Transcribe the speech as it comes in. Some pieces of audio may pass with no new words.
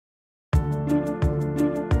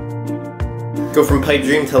go from pipe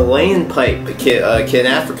dream to lane pipe. A kid in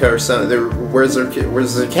Africa or something. Where's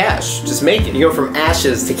their cash? Just make it. You go from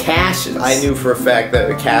ashes to cashes. I knew for a fact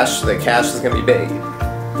that cash was gonna be big,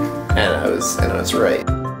 and I was right.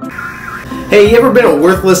 Hey, you ever been a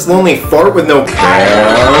worthless, lonely fart with no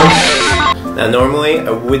cash? Now, normally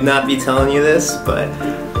I would not be telling you this, but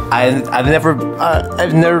I've never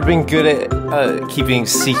been good at keeping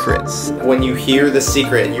secrets. When you hear the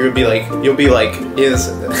secret, you'll be like, this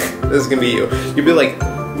is gonna be you. You'll be like,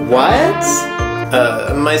 what?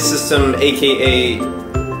 My system, aka,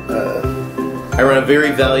 I run a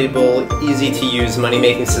very valuable, easy-to-use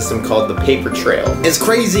money-making system called the Paper Trail. It's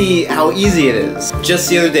crazy how easy it is. Just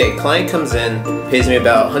the other day, client comes in, pays me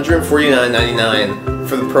about $149.99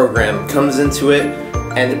 for the program, comes into it,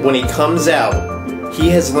 and when he comes out, he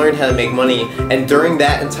has learned how to make money, and during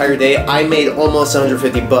that entire day, I made almost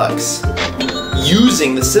 150 bucks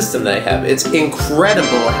using the system that I have. It's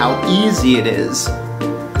incredible how easy it is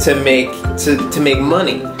to make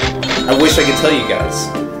money. I wish I could tell you guys.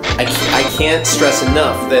 I can't stress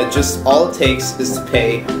enough that just all it takes is to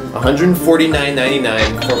pay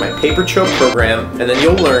 $149.99 for my Paper Trail program, and then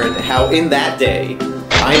you'll learn how in that day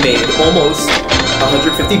I made almost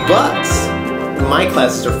 150 bucks. My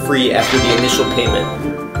classes are free after the initial payment.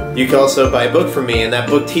 You can also buy a book from me, and that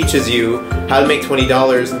book teaches you how to make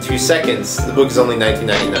 $20 in 2 seconds. The book is only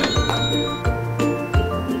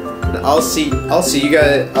 $19.99. I'll see you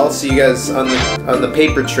guys on the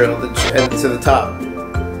Paper Trail and to the top.